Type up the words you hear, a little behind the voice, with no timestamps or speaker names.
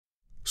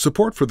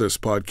Support for this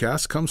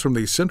podcast comes from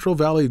the Central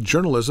Valley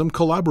Journalism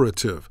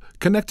Collaborative,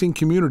 connecting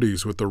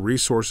communities with the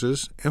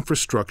resources,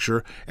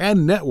 infrastructure,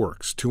 and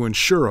networks to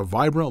ensure a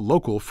vibrant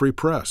local free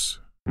press.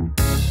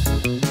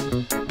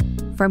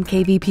 From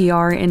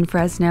KVPR in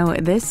Fresno,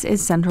 this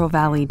is Central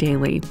Valley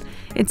Daily.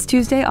 It's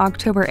Tuesday,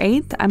 October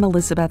 8th. I'm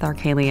Elizabeth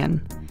Arkalian.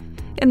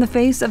 In the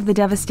face of the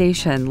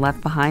devastation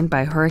left behind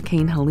by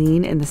Hurricane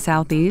Helene in the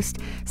southeast,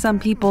 some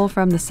people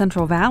from the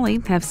Central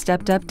Valley have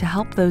stepped up to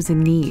help those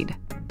in need.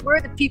 We're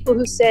the people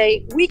who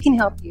say, we can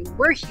help you.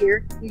 We're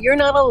here. You're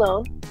not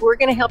alone. We're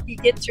going to help you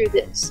get through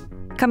this.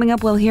 Coming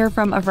up, we'll hear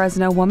from a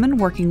Fresno woman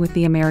working with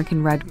the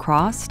American Red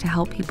Cross to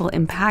help people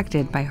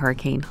impacted by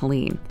Hurricane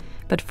Helene.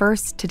 But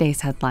first,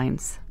 today's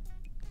headlines.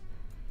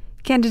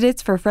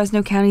 Candidates for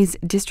Fresno County's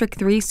District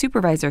 3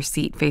 supervisor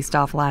seat faced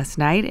off last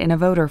night in a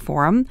voter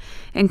forum.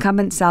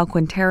 Incumbent Sal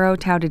Quintero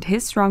touted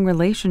his strong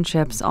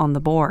relationships on the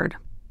board.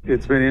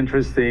 It's been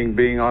interesting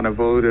being on a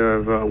vote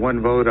of one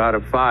vote out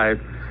of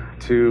 5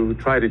 to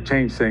try to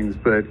change things.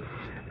 But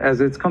as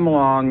it's come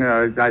along,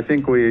 I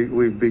think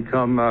we've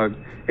become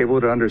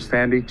able to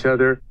understand each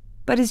other.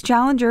 But his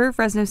challenger,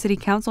 Fresno City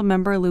Council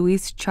member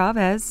Luis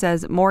Chavez,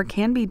 says more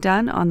can be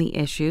done on the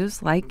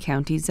issues like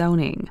county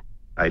zoning.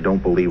 I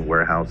don't believe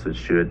warehouses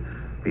should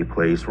be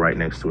placed right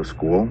next to a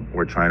school.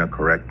 We're trying to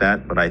correct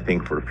that. But I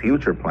think for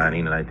future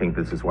planning, and I think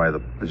this is why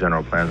the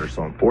general plans are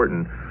so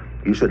important,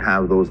 you should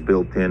have those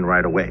built in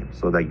right away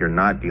so that you're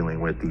not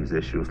dealing with these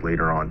issues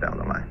later on down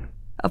the line.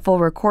 A full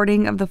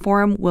recording of the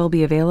forum will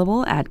be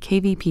available at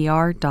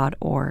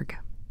kvpr.org.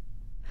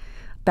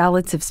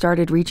 Ballots have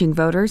started reaching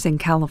voters in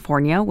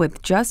California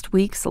with just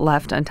weeks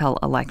left until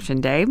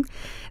Election Day.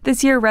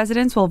 This year,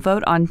 residents will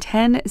vote on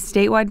 10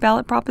 statewide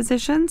ballot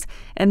propositions,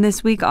 and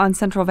this week on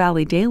Central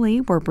Valley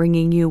Daily, we're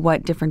bringing you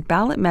what different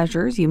ballot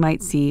measures you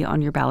might see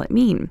on your ballot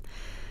mean.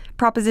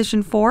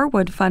 Proposition 4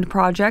 would fund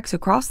projects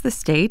across the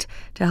state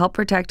to help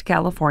protect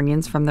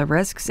Californians from the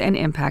risks and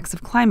impacts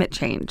of climate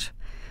change.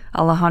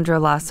 Alejandro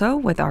Lasso,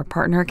 with our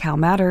partner Cal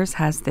Matters,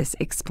 has this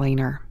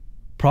explainer.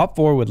 Prop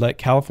 4 would let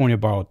California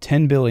borrow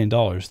 $10 billion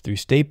through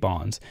state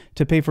bonds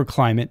to pay for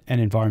climate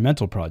and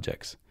environmental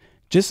projects.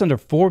 Just under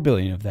 $4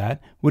 billion of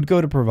that would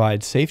go to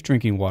provide safe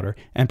drinking water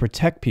and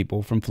protect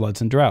people from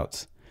floods and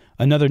droughts.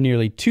 Another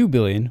nearly $2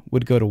 billion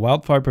would go to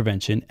wildfire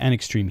prevention and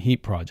extreme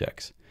heat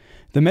projects.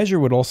 The measure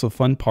would also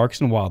fund parks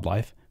and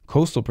wildlife,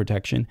 coastal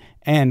protection,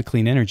 and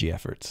clean energy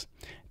efforts.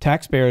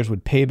 Taxpayers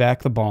would pay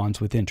back the bonds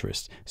with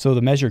interest, so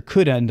the measure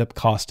could end up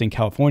costing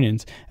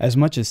Californians as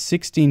much as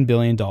 $16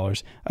 billion,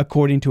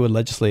 according to a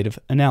legislative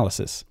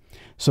analysis.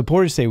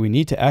 Supporters say we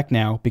need to act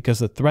now because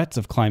the threats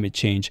of climate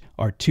change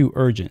are too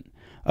urgent.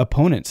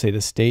 Opponents say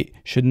the state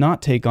should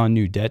not take on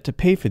new debt to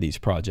pay for these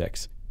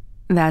projects.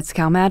 That's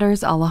Cal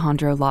Matters'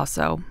 Alejandro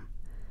Lasso.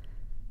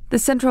 The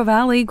Central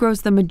Valley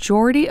grows the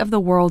majority of the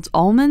world's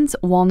almonds,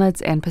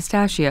 walnuts, and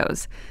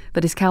pistachios.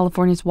 But as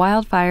California's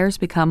wildfires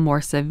become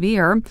more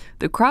severe,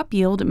 the crop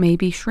yield may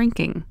be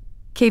shrinking.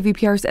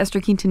 KVPR's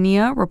Esther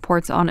Quintanilla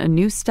reports on a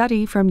new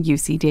study from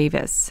UC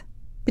Davis.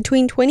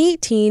 Between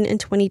 2018 and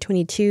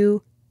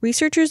 2022,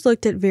 researchers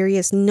looked at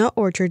various nut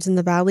orchards in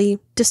the valley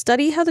to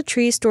study how the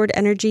trees stored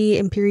energy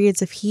in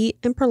periods of heat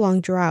and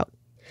prolonged drought.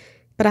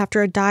 But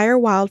after a dire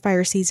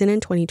wildfire season in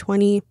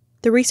 2020,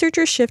 the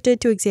researchers shifted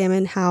to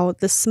examine how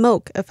the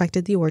smoke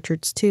affected the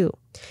orchards too.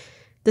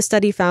 The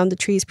study found the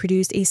trees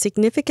produced a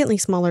significantly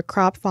smaller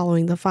crop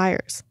following the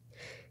fires.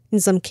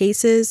 In some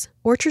cases,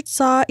 orchards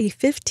saw a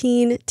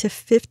 15 to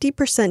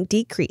 50%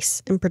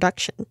 decrease in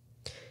production.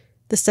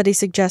 The study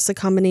suggests a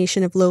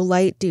combination of low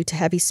light due to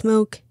heavy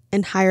smoke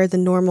and higher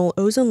than normal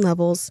ozone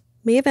levels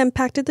may have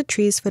impacted the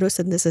tree's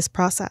photosynthesis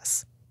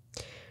process.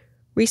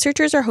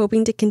 Researchers are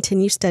hoping to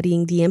continue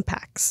studying the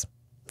impacts.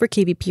 For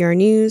KVPR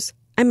News,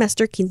 I'm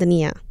Esther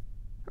Quintanilla.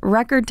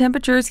 Record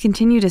temperatures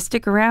continue to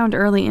stick around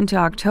early into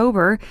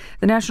October.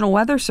 The National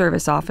Weather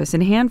Service office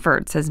in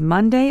Hanford says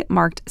Monday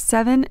marked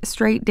 7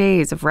 straight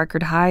days of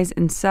record highs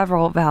in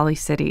several valley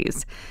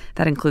cities.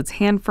 That includes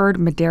Hanford,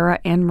 Madera,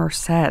 and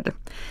Merced.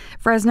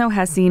 Fresno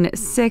has seen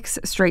 6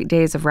 straight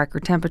days of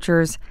record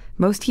temperatures.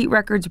 Most heat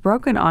records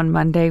broken on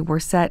Monday were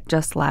set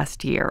just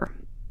last year.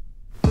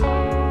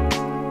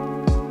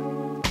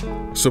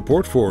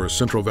 Support for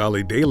Central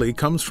Valley Daily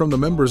comes from the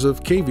members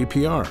of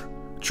KVPR.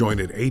 Join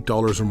at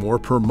 $8 or more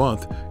per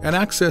month and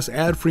access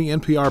ad-free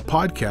NPR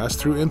podcasts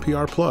through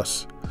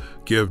NPR.Plus.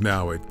 Give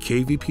now at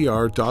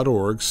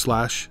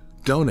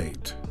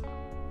kvpr.org/donate.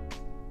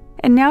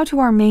 And now to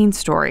our main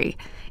story.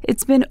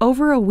 It's been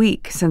over a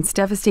week since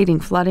devastating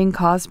flooding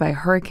caused by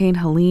Hurricane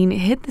Helene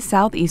hit the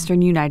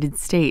southeastern United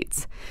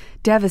States,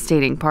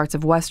 devastating parts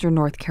of western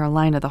North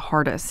Carolina the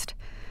hardest.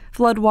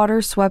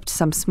 Floodwaters swept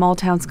some small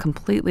towns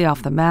completely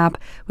off the map,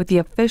 with the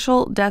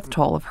official death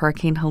toll of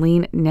Hurricane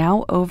Helene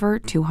now over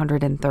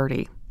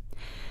 230.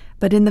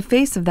 But in the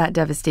face of that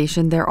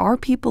devastation, there are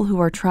people who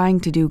are trying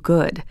to do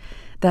good.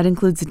 That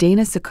includes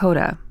Dana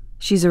Sakota.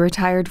 She's a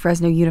retired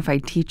Fresno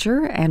Unified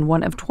teacher and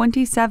one of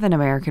 27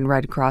 American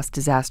Red Cross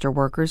disaster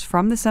workers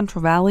from the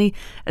Central Valley,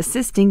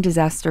 assisting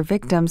disaster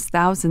victims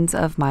thousands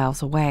of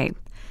miles away.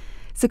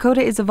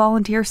 Sakota is a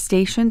volunteer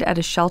stationed at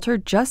a shelter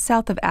just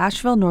south of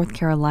Asheville, North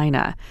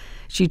Carolina.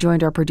 She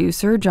joined our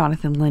producer,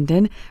 Jonathan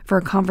Linden, for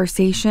a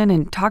conversation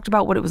and talked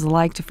about what it was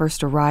like to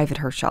first arrive at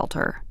her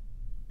shelter.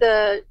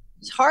 The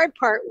hard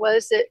part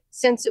was that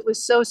since it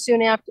was so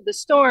soon after the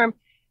storm,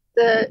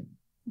 the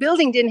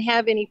building didn't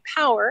have any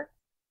power,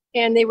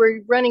 and they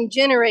were running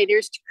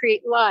generators to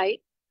create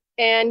light.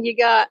 And you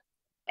got,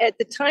 at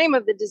the time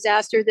of the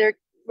disaster, there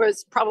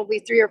was probably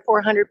 300 or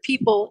 400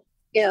 people,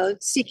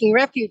 seeking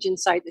refuge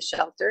inside the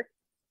shelter.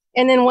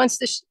 And then once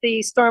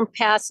the storm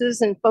passes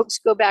and folks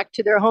go back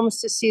to their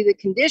homes to see the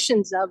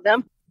conditions of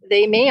them,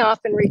 they may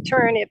often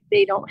return if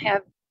they don't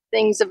have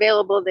things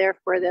available there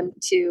for them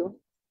to,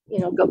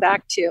 go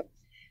back to.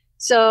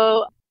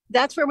 So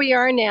that's where we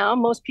are now.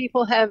 Most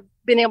people have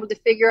been able to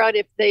figure out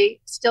if they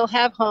still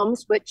have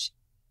homes, which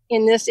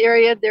in this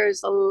area,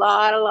 there's a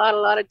lot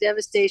of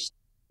devastation.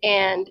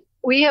 And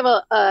we have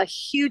a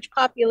huge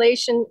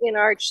population in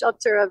our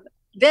shelter of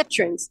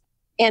veterans,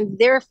 and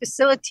their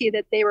facility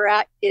that they were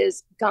at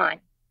is gone,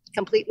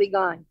 completely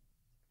gone.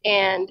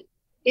 And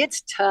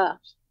it's tough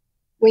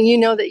when you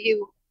know that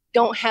you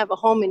don't have a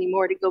home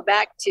anymore to go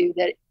back to,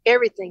 that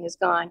everything is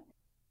gone.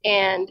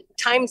 And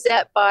times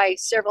that by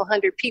several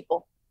hundred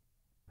people.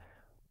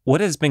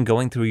 What has been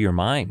going through your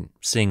mind,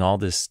 seeing all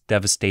this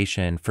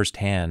devastation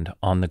firsthand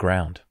on the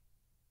ground?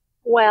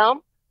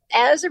 Well,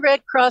 as a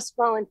Red Cross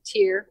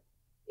volunteer,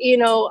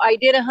 I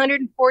did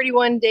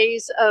 141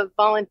 days of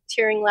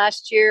volunteering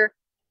last year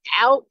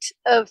out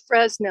of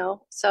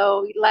Fresno.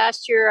 So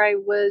last year I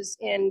was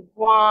in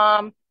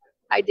Guam,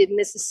 I did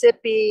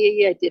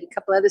Mississippi, I did a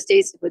couple other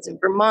states, it was in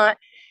Vermont.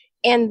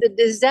 And the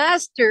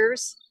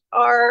disasters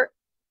are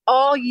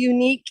all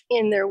unique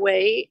in their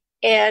way.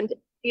 And,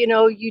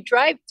 you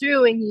drive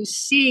through and you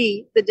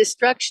see the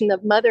destruction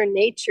of Mother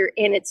Nature,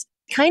 and it's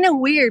kind of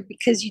weird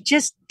because you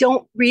just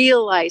don't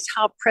realize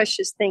how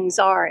precious things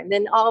are. And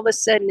then all of a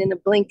sudden, in a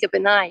blink of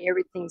an eye,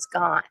 everything's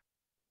gone.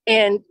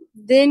 And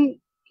then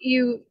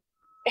you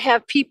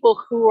have people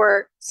who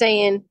are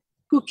saying,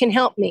 who can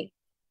help me?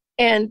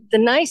 And the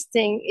nice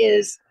thing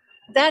is,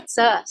 that's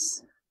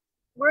us.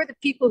 We're the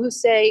people who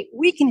say,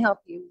 we can help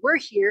you. We're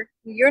here.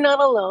 You're not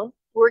alone.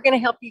 We're going to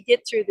help you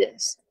get through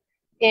this.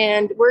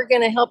 And we're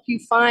going to help you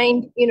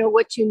find,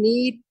 what you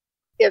need.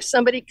 If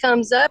somebody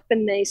comes up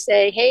and they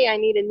say, hey, I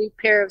need a new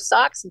pair of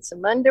socks and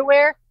some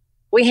underwear,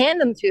 we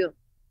hand them to them.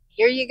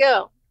 Here you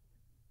go.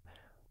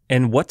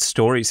 And what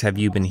stories have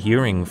you been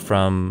hearing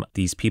from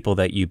these people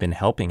that you've been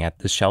helping at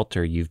the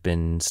shelter you've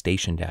been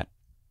stationed at?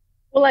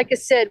 Well, like I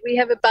said, we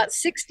have about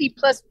 60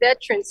 plus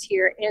veterans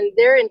here, and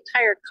their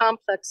entire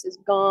complex is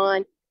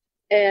gone.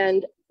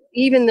 And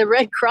even the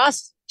Red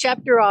Cross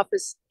chapter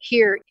office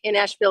here in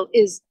Asheville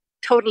is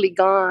totally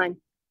gone.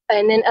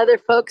 And then other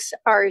folks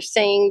are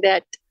saying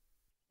that,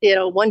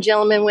 one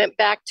gentleman went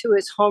back to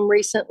his home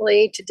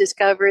recently to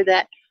discover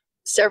that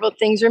several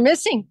things are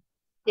missing,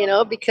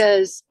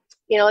 because,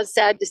 it's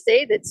sad to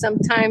say that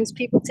sometimes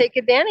people take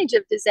advantage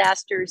of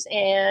disasters.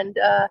 And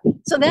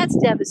so that's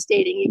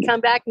devastating. You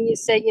come back and you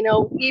say,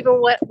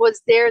 even what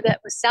was there that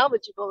was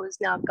salvageable is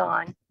now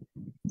gone.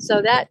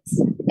 So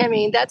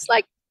that's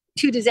like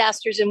two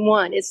disasters in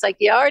one. It's like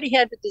you already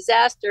had the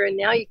disaster and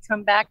now you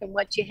come back and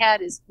what you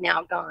had is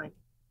now gone.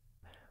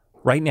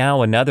 Right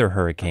now, another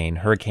hurricane,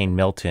 Hurricane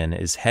Milton,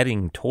 is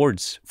heading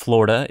towards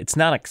Florida. It's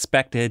not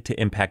expected to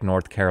impact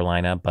North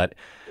Carolina, but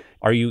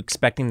are you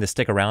expecting to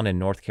stick around in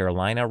North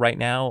Carolina right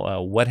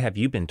now? What have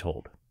you been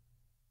told?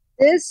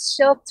 This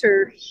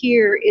shelter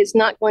here is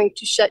not going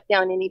to shut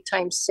down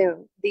anytime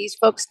soon. These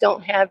folks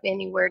don't have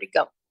anywhere to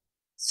go.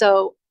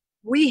 So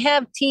we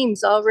have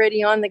teams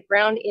already on the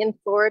ground in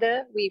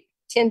Florida. We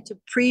tend to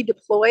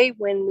pre-deploy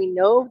when we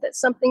know that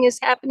something is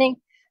happening.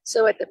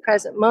 So at the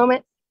present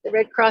moment, the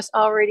Red Cross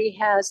already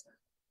has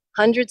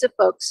hundreds of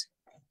folks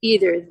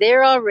either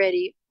there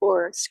already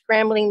or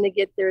scrambling to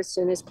get there as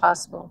soon as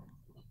possible.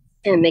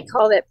 And they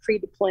call that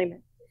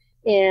pre-deployment.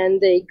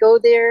 And they go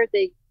there,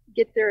 they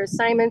get their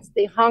assignments,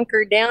 they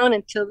hunker down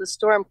until the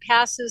storm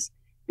passes,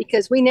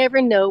 because we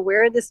never know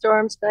where the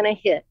storm's going to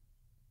hit.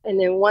 And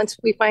then once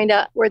we find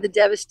out where the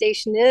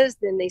devastation is,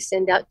 then they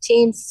send out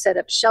teams, set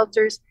up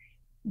shelters.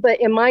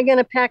 But am I going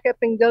to pack up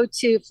and go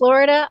to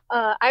Florida?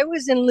 I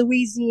was in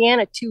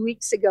Louisiana 2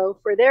 weeks ago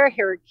for their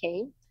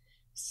hurricane.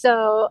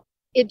 So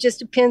it just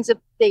depends if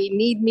they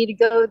need me to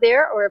go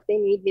there or if they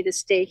need me to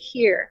stay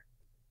here.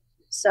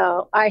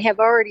 So I have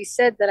already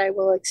said that I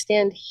will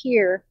extend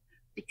here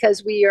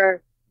because we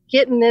are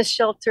getting this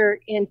shelter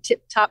in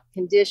tip-top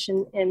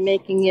condition and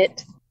making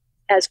it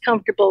as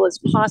comfortable as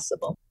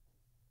possible.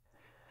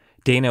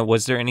 Dana,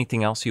 was there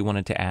anything else you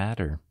wanted to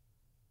add? Or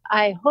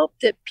I hope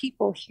that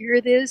people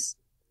hear this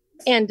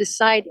and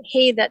decide,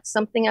 hey, that's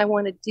something I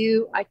want to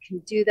do. I can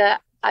do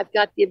that. I've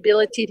got the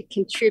ability to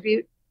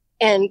contribute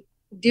and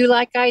do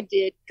like I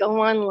did,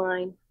 go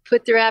online,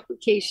 put their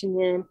application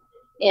in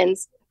and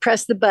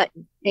press the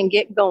button and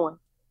get going.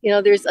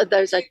 There's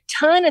a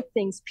ton of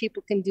things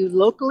people can do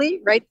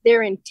locally, right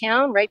there in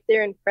town, right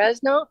there in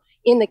Fresno,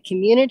 in the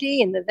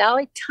community, in the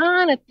valley,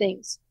 ton of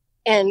things.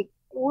 And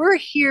We're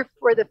here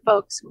for the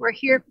folks. We're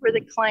here for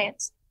the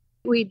clients.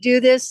 We do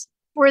this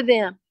for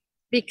them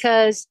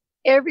because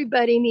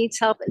everybody needs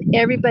help and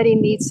everybody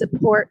needs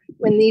support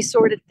when these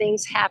sort of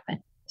things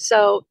happen.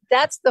 So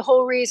that's the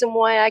whole reason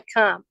why I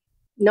come.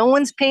 No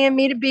one's paying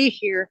me to be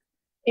here.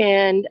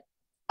 And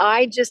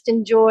I just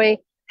enjoy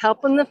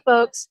helping the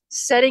folks,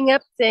 setting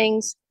up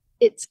things.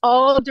 It's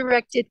all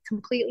directed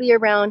completely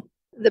around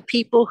the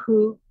people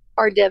who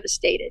are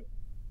devastated.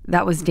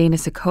 That was Dana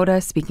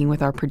Sakota speaking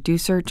with our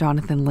producer,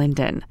 Jonathan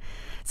Linden.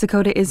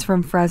 Sakota is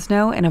from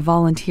Fresno and a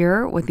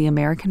volunteer with the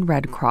American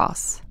Red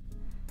Cross.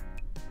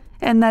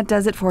 And that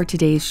does it for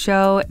today's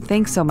show.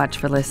 Thanks so much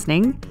for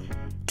listening.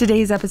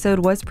 Today's episode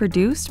was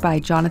produced by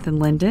Jonathan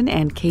Linden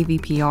and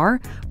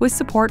KVPR with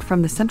support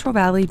from the Central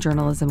Valley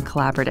Journalism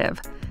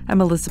Collaborative.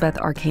 I'm Elizabeth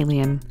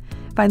Arkalian.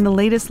 Find the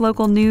latest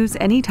local news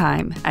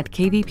anytime at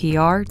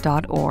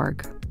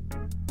kvpr.org.